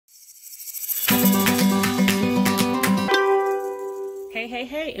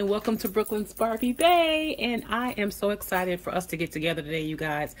Hey, and welcome to Brooklyn's Barbie Bay. And I am so excited for us to get together today, you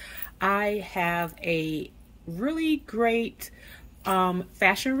guys. I have a really great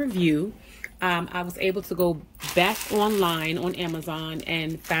fashion review. I was able to go back online on Amazon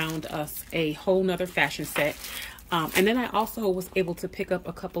and found us a whole nother fashion set. And then I also was able to pick up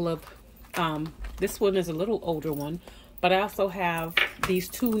a couple of, this one is a little older one, but I also have these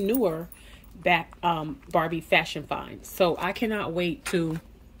two newer Barbie fashion finds. So I cannot wait to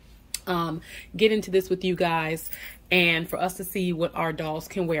get into this with you guys and for us to see what our dolls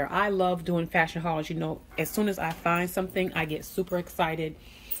can wear. I love doing fashion hauls. You know, as soon as I find something, I get super excited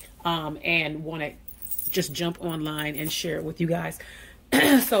and want to just jump online and share it with you guys.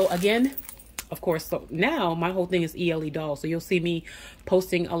 So again, of course, so now my whole thing is ELEDolls. So you'll see me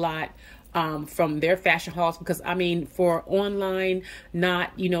posting a lot from their fashion hauls, because I mean, for online,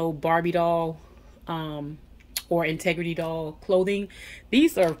 not, you know, Barbie doll or Integrity doll clothing,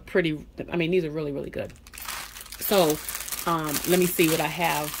 these are pretty, I mean, these are really, really good. So let me see what I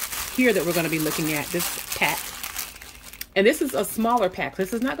have here that we're going to be looking at. This pack, and this is a smaller pack.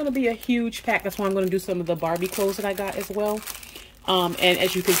 This is not going to be a huge pack. That's why I'm going to do some of the Barbie clothes that I got as well. And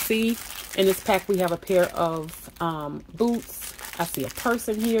as you can see in this pack, we have a pair of boots. I see a purse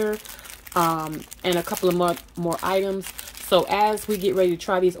in here. And a couple of more items. So as we get ready to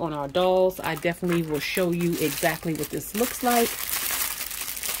try these on our dolls, I definitely will show you exactly what this looks like.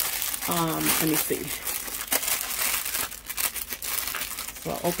 Let me see.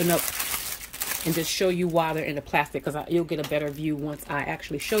 So I'll open up and just show you why they're in the plastic, because you'll get a better view once I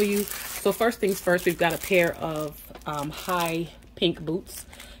actually show you. So first things first, we've got a pair of high pink boots,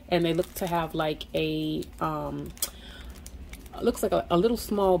 and they look to have like a looks like a little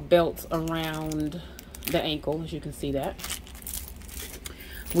small belt around the ankle, as you can see that.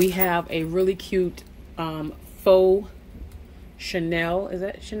 We have a really cute faux Chanel, is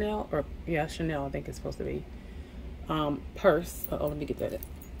that Chanel? Or yeah, Chanel, I think it's supposed to be. Purse. Oh, let me get that.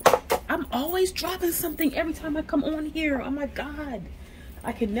 I'm always dropping something every time I come on here. Oh my God.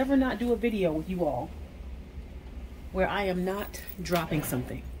 I can never not do a video with you all where I am not dropping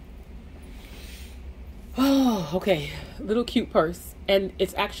something. Oh, okay. Little cute purse, and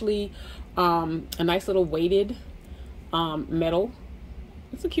it's actually a nice little weighted metal.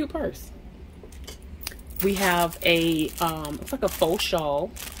 It's a cute purse. We have a it's like a faux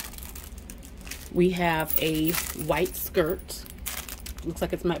shawl. We have a white skirt. Looks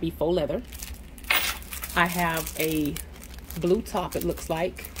like it might be faux leather. I have a blue top, it looks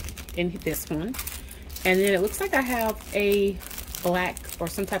like, in this one, and then it looks like I have a black or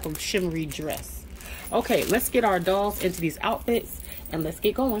some type of shimmery dress. Okay, let's get our dolls into these outfits and let's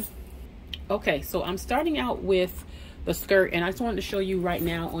get going. Okay, so I'm starting out with the skirt, and I just wanted to show you right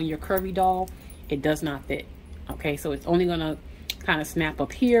now on your curvy doll, it does not fit. Okay, so it's only gonna kind of snap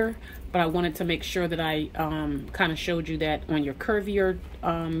up here, but I wanted to make sure that I kind of showed you that on your curvier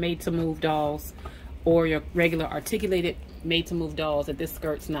made to move dolls or your regular articulated made to move dolls, that this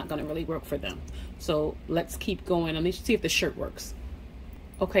skirt's not gonna really work for them. So let's keep going. Let me see if the shirt works.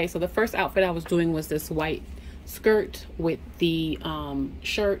 Okay, so the first outfit I was doing was this white skirt with the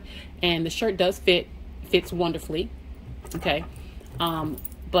shirt, and the shirt does fits wonderfully. Okay,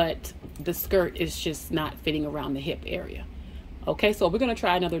 but the skirt is just not fitting around the hip area. Okay, so we're gonna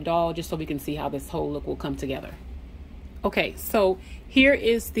try another doll just so we can see how this whole look will come together. Okay, so here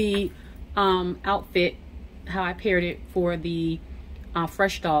is the outfit, how I paired it for the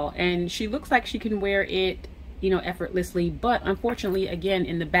Fresh doll, and she looks like she can wear it, you know, effortlessly, but unfortunately, again,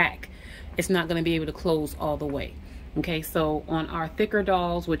 in the back, it's not going to be able to close all the way. Okay, so on our thicker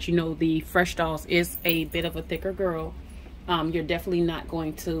dolls, which, you know, the Fresh dolls is a bit of a thicker girl, you're definitely not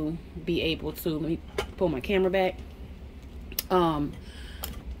going to be able to, let me pull my camera back. Let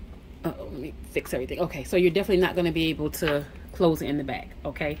me fix everything. Okay, so you're definitely not going to be able to close it in the back.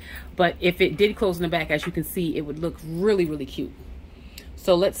 Okay, but if it did close in the back, as you can see, it would look really, really cute.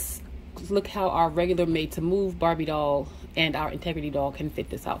 So let's look how our regular made to move Barbie doll and our Integrity doll can fit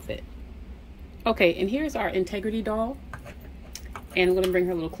this outfit. Okay, and here's our Integrity doll, and I'm going to bring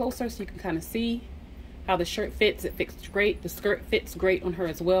her a little closer so you can kind of see how the shirt fits. It fits great. The skirt fits great on her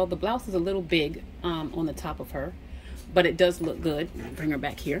as well. The blouse is a little big on the top of her, but it does look good. Bring her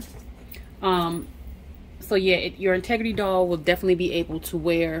back here. So yeah, your Integrity doll will definitely be able to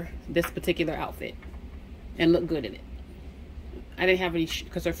wear this particular outfit and look good in it. I didn't have any,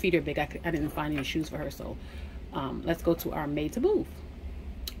 because her feet are big, I didn't find any shoes for her. So let's go to our made to move.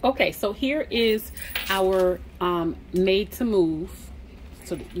 Okay, so here is our made to move.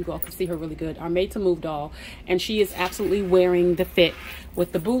 so that you all can see her really good. Our Made to Move doll, and she is absolutely wearing the fit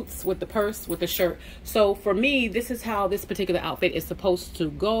with the boots, with the purse, with the shirt. So for me, this is how this particular outfit is supposed to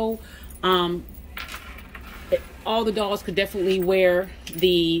go. All the dolls could definitely wear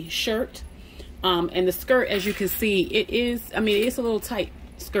the shirt, and the skirt, as you can see, it is, I mean, it's a little tight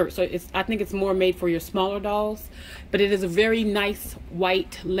skirt, so I think it's more made for your smaller dolls, but it is a very nice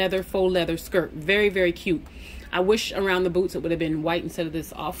white leather, faux leather skirt. Very, very cute. I wish around the boots it would have been white instead of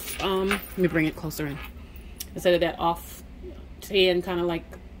this off, let me bring it closer in, instead of that off tan kind of like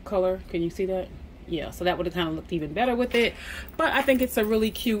color. Can you see that? Yeah, so that would have kind of looked even better with it. But I think it's a really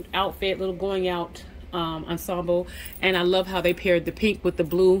cute outfit, little going out ensemble, and I love how they paired the pink with the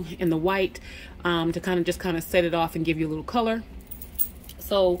blue and the white to kind of set it off and give you a little color.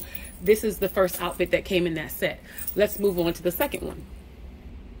 So this is the first outfit that came in that set. Let's move on to the second one.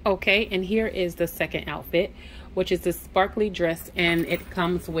 Okay, and here is the second outfit, which is this sparkly dress, and it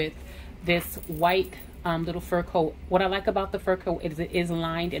comes with this white little fur coat. What I like about the fur coat is it is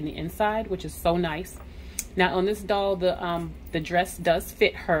lined in the inside, which is so nice. Now on this doll, the dress does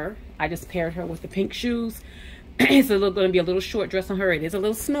fit her. I just paired her with the pink shoes. It's going to be a little short dress on her. It is a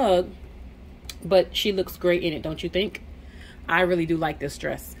little snug, but she looks great in it, don't you think? I really do like this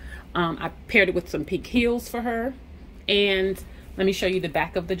dress. I paired it with some pink heels for her. And let me show you the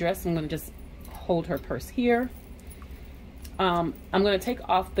back of the dress. I'm going to just hold her purse here. I'm going to take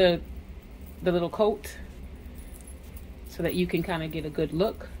off the little coat so that you can kind of get a good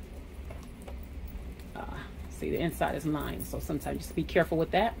look. See, the inside is lined, so sometimes just be careful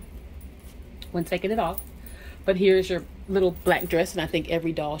with that when taking it off. But here's your little black dress, and I think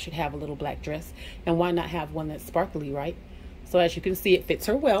every doll should have a little black dress. And why not have one that's sparkly, right? So as you can see, it fits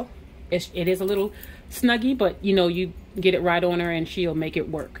her well. It is a little snuggy, but you know, you get it right on her and she'll make it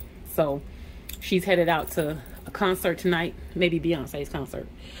work. So she's headed out to a concert tonight, maybe Beyonce's concert.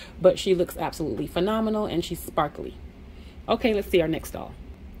 But she looks absolutely phenomenal and she's sparkly. Okay, let's see our next doll.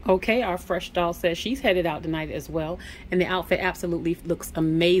 Okay, our Fresh doll says she's headed out tonight as well, and the outfit absolutely looks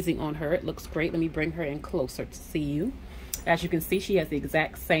amazing on her. It looks great. Let me bring her in closer to see you. As you can see, she has the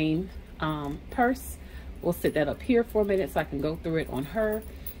exact same purse. We'll sit that up here for a minute so I can go through it on her.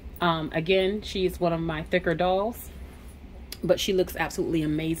 Again, she is one of my thicker dolls, but she looks absolutely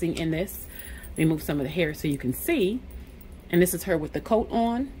amazing in this. Let me move some of the hair so you can see. And this is her with the coat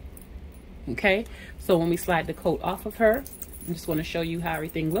on. Okay, so when we slide the coat off of her, I just want to show you how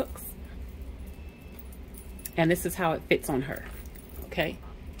everything looks. And this is how it fits on her. Okay,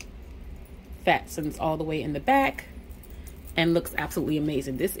 fastens all the way in the back and looks absolutely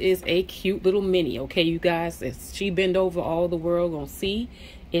amazing. This is a cute little mini. Okay, you guys, as she bend over, all the world gonna see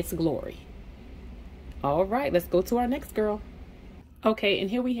its glory. All right, let's go to our next girl. Okay,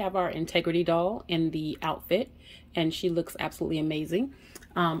 and here we have our Integrity doll in the outfit, and she looks absolutely amazing.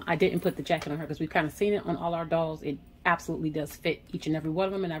 I didn't put the jacket on her because we've kind of seen it on all our dolls. It absolutely does fit each and every one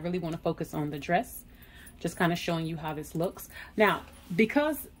of them, and I really want to focus on the dress, just kind of showing you how this looks. Now,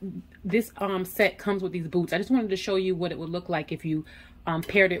 because this set comes with these boots, I just wanted to show you what it would look like if you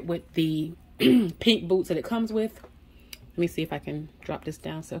paired it with the pink boots that it comes with. Let me see if I can drop this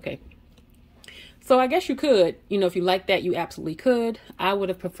down. So, okay. So I guess you could, you know, if you like that, you absolutely could. I would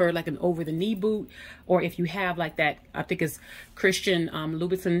have preferred like an over the knee boot, or if you have like that, I think it's Christian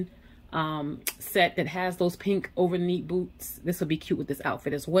Louboutin set that has those pink over the knee boots. This would be cute with this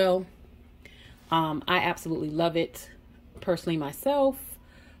outfit as well. I absolutely love it personally myself,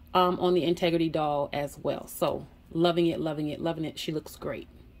 on the Integrity doll as well. So loving it, loving it, loving it. She looks great.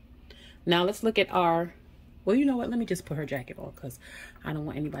 Now let's look at our, well, you know what? Let me just put her jacket on because I don't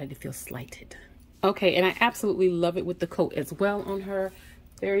want anybody to feel slighted. Okay, and I absolutely love it with the coat as well on her.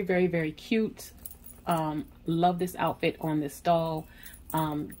 Very, very, very cute. Love this outfit on this doll.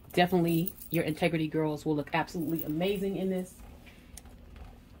 Definitely your Integrity girls will look absolutely amazing in this.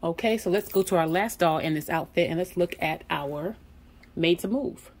 Okay, so let's go to our last doll in this outfit, and let's look at our Made to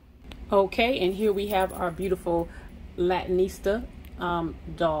Move. Okay, and here we have our beautiful Latinista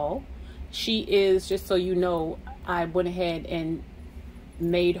doll. She is, just so you know, I went ahead and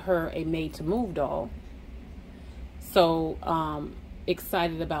made her a Made to Move doll. So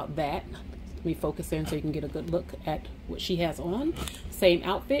excited about that. Let me focus in so you can get a good look at what she has on. Same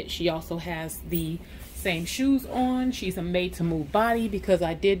outfit. She also has the same shoes on. She's a Made to Move body because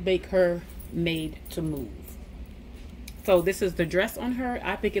I did make her Made to Move. So this is the dress on her.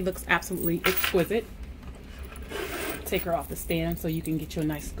 I think it looks absolutely exquisite. Take her off the stand so you can get you a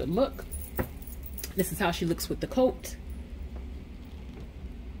nice good look. This is how she looks with the coat.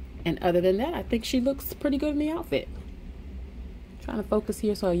 And other than that, I think she looks pretty good in the outfit. Trying to focus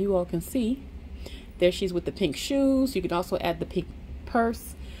here so you all can see. There she's with the pink shoes. You can also add the pink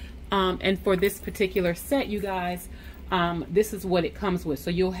purse. And for this particular set, you guys, this is what it comes with. So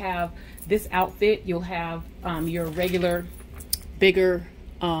you'll have this outfit, you'll have your regular bigger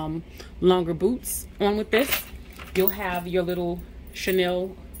longer boots on with this. You'll have your little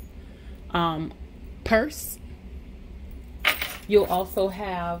Chanel purse. You'll also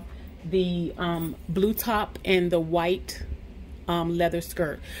have the blue top and the white leather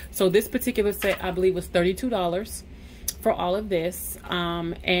skirt. So this particular set, I believe, was $32 for all of this,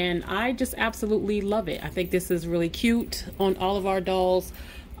 and I just absolutely love it. I think this is really cute on all of our dolls,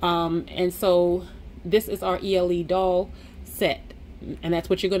 and so this is our ELEDoll set, and that's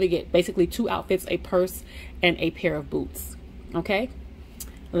what you're going to get. Basically 2 outfits, a purse, and a pair of boots. Okay,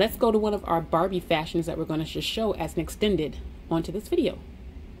 let's go to one of our Barbie fashions that we're going to just show as an extended onto this video.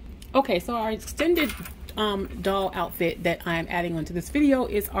 Okay, so our extended doll outfit that I'm adding onto this video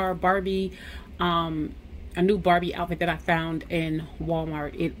is our Barbie, a new Barbie outfit that I found in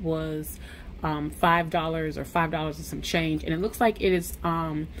Walmart. It was $5 or $5 and some change, and it looks like it is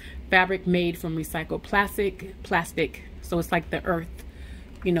fabric made from recycled plastic. So it's like the earth,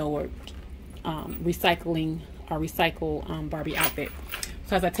 you know, or recycling or recycle Barbie outfit.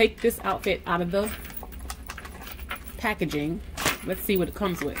 So as I take this outfit out of the packaging, let's see what it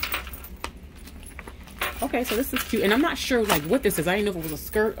comes with. Okay, so this is cute, and I'm not sure like what this is. I didn't know if it was a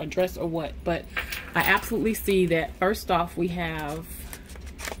skirt, a dress, or what, but I absolutely see that. First off, we have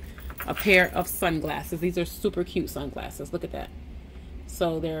a pair of sunglasses. These are super cute sunglasses. Look at that.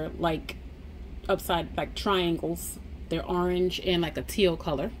 So they're like upside, like triangles. They're orange and like a teal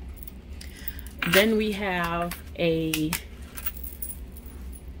color. Then we have a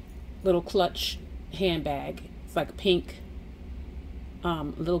little clutch handbag. It's like pink.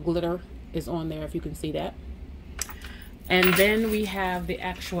 Little glitter is on there, if you can see that. And then we have the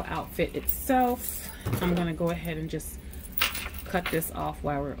actual outfit itself. I'm gonna go ahead and just cut this off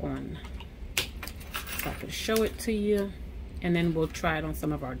while we're on, so I can show it to you, and then we'll try it on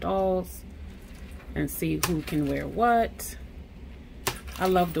some of our dolls and see who can wear what. I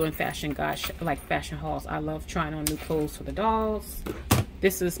love doing fashion, gosh, like fashion hauls. I love trying on new clothes for the dolls.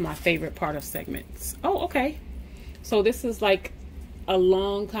 This is my favorite part of segments. Oh, okay. So this is like a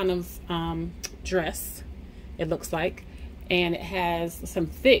long kind of dress, it looks like, and it has some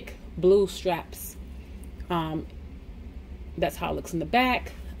thick blue straps. That's how it looks in the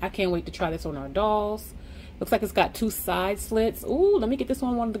back. I can't wait to try this on our dolls. Looks like it's got 2 side slits. Ooh, let me get this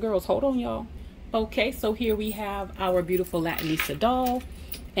on one of the girls. Hold on, y'all. Okay, so here we have our beautiful Latinisa doll,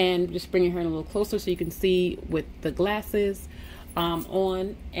 and just bringing her in a little closer so you can see with the glasses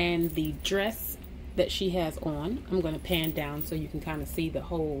on and the dress that she has on. I'm going to pan down so you can kind of see the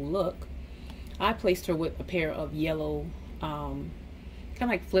whole look. I placed her with a pair of yellow kind of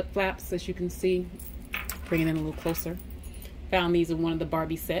like flip-flops, as you can see. Bring it in a little closer. Found these in one of the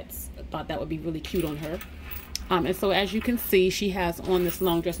Barbie sets. I thought that would be really cute on her. And so as you can see, she has on this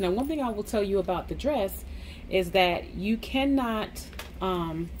long dress. Now, one thing I will tell you about the dress is that you cannot,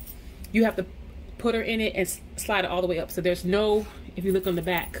 you have to put her in it and slide it all the way up. So there's no, if you look on the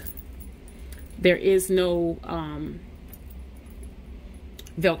back, there is no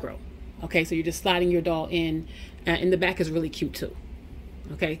Velcro. Okay, so you're just sliding your doll in, and the back is really cute too.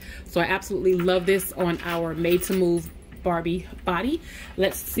 Okay, so I absolutely love this on our made to move Barbie body.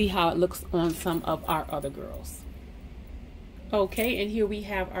 Let's see how it looks on some of our other girls. Okay, and here we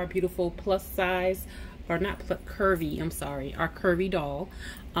have our beautiful plus size, or not curvy, I'm sorry, our curvy doll.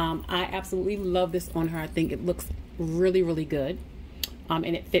 I absolutely love this on her. I think it looks really, really good.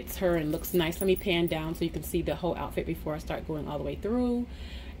 And it fits her and looks nice. Let me pan down so you can see the whole outfit before I start going all the way through.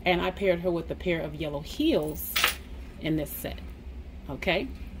 And I paired her with a pair of yellow heels in this set. Okay.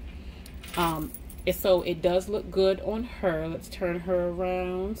 So it does look good on her. Let's turn her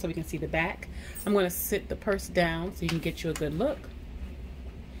around so we can see the back. I'm going to sit the purse down so you can get you a good look.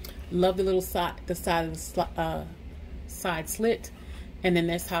 Love the little side, the side of the side slit. And then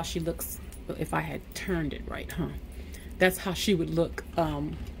that's how she looks if I had turned it right, huh? That's how she would look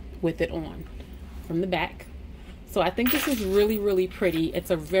with it on from the back. So I think this is really, really pretty. It's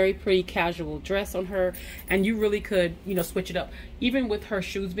a very pretty casual dress on her, and you really could, you know, switch it up. Even with her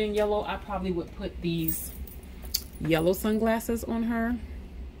shoes being yellow, I probably would put these yellow sunglasses on her.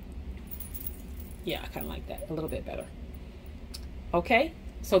 Yeah, I kind of like that a little bit better. Okay,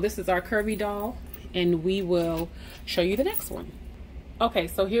 so this is our curvy doll, and we will show you the next one. Okay,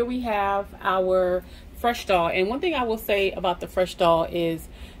 so here we have our fresh doll, and one thing I will say about the fresh doll is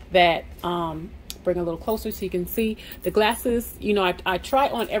that bring a little closer so you can see the glasses. You know, I try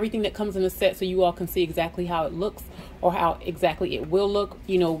on everything that comes in the set so you all can see exactly how it looks, or how exactly it will look,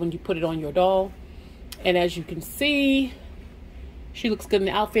 you know, when you put it on your doll. And as you can see, She looks good in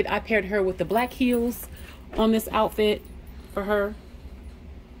the outfit. I paired her with the black heels on this outfit for her.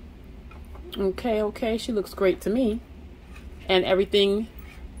 Okay, she looks great to me. And everything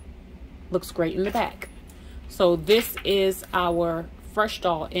looks great in the back. So this is our first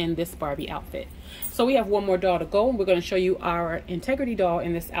doll in this Barbie outfit. So we have one more doll to go. We're going to show you our Integrity doll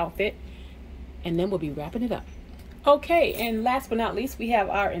in this outfit, and then we'll be wrapping it up. Okay, and last but not least, we have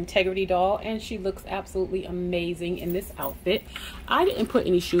our Integrity doll, and she looks absolutely amazing in this outfit. I didn't put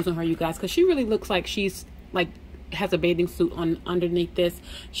any shoes on her, you guys, because she really looks like she's like has a bathing suit on underneath this.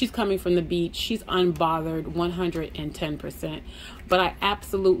 She's coming from the beach. She's unbothered 110%. But I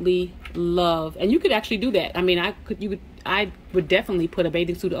absolutely love, and you could actually do that. I mean, I would definitely put a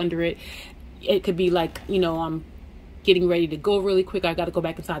bathing suit under it. It could be like, you know, I'm getting ready to go really quick. I got to go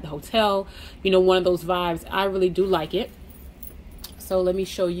back inside the hotel. You know, one of those vibes. I really do like it. So let me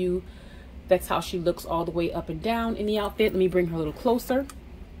show you. That's how she looks all the way up and down in the outfit. Let me bring her a little closer.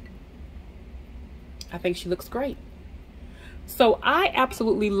 I think she looks great. So I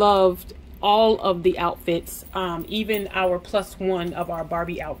absolutely loved all of the outfits, even our +1 of our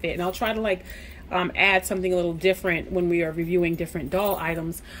Barbie outfit. And I'll try to like add something a little different when we are reviewing different doll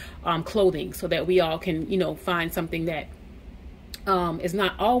items, clothing, so that we all can, you know, find something that is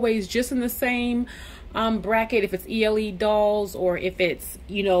not always just in the same bracket. If it's ELEDolls or if it's,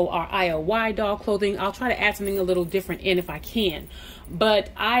 you know, our IOY doll clothing, I'll try to add something a little different in if I can. But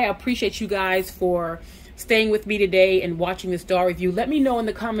I appreciate you guys for staying with me today and watching this doll review. Let me know in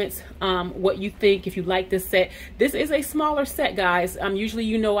the comments what you think, if you like this set. This is a smaller set, guys. Usually,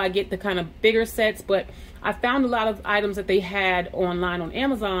 you know, I get the kind of bigger sets, but I found a lot of items that they had online on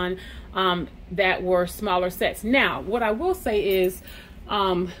Amazon that were smaller sets. Now, what I will say is,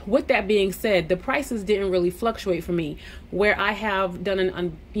 with that being said, the prices didn't really fluctuate for me. Where I have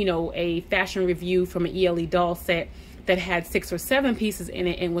done you know, a fashion review from an ELEDoll set that had 6 or 7 pieces in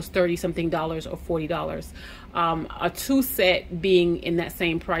it and was $30-something or $40. A 2 set being in that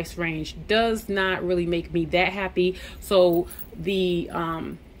same price range does not really make me that happy. So the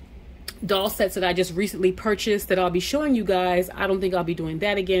doll sets that I just recently purchased that I'll be showing you guys, I don't think I'll be doing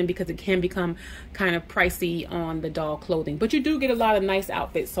that again, because it can become kind of pricey on the doll clothing. But you do get a lot of nice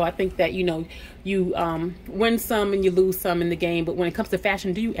outfits, so I think that, you know, you win some and you lose some in the game. But when it comes to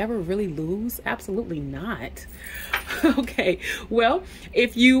fashion, do you ever really lose? Absolutely not. Okay, well,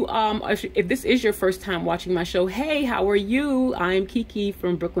 if you if this is your first time watching my show, hey, how are you? I'm Kiki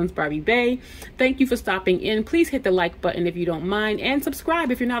from Brooklyn's Barbie Bay. Thank you for stopping in. Please hit the like button if you don't mind, and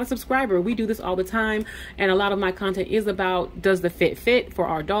subscribe if you're not a subscriber. We do this all the time, and a lot of my content is about, does the fit for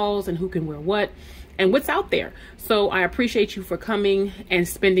our dolls and who can wear what and what's out there. So I appreciate you for coming and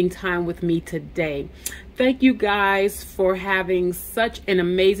spending time with me today. Thank you guys for having such an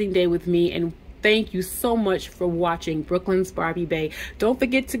amazing day with me, and thank you so much for watching Brooklyn's Barbie Bay. Don't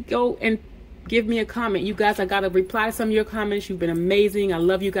forget to go and give me a comment. You guys, I got to reply to some of your comments. You've been amazing. I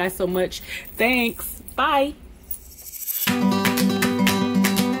love you guys so much. Thanks. Bye.